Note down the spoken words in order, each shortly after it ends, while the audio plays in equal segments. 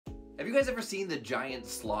Have you guys ever seen the giant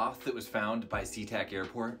sloth that was found by SeaTac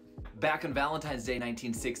Airport? Back on Valentine's Day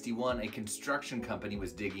 1961, a construction company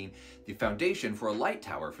was digging the foundation for a light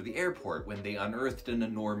tower for the airport when they unearthed an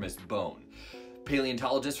enormous bone.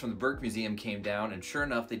 Paleontologists from the Burke Museum came down, and sure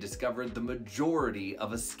enough, they discovered the majority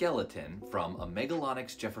of a skeleton from a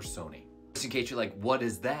Megalonyx jeffersoni. Just in case you're like, what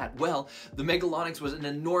is that? Well, the Megalonyx was an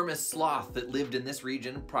enormous sloth that lived in this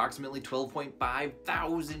region approximately 12.5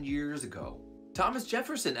 thousand years ago. Thomas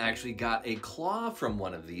Jefferson actually got a claw from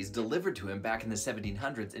one of these delivered to him back in the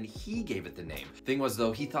 1700s, and he gave it the name. Thing was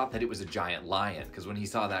though, he thought that it was a giant lion, because when he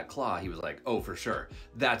saw that claw, he was like, oh, for sure,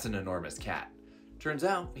 that's an enormous cat. Turns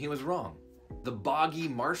out, he was wrong. The boggy,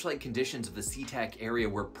 marsh-like conditions of the SeaTac area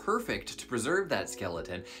were perfect to preserve that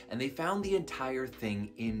skeleton, and they found the entire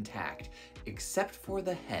thing intact, except for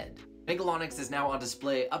the head. Megalonyx is now on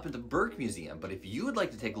display up at the Burke Museum, but if you would like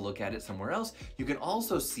to take a look at it somewhere else, you can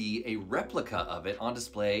also see a replica of it on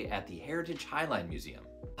display at the Highline Museum.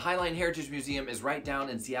 The Highline Heritage Museum is right down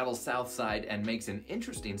in Seattle Southside and makes an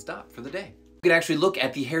interesting stop for the day. You can actually look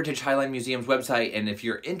at the Highline Museum's website, and if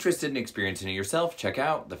you're interested in experiencing it yourself, check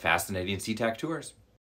out the Fascinating SeaTac Tours.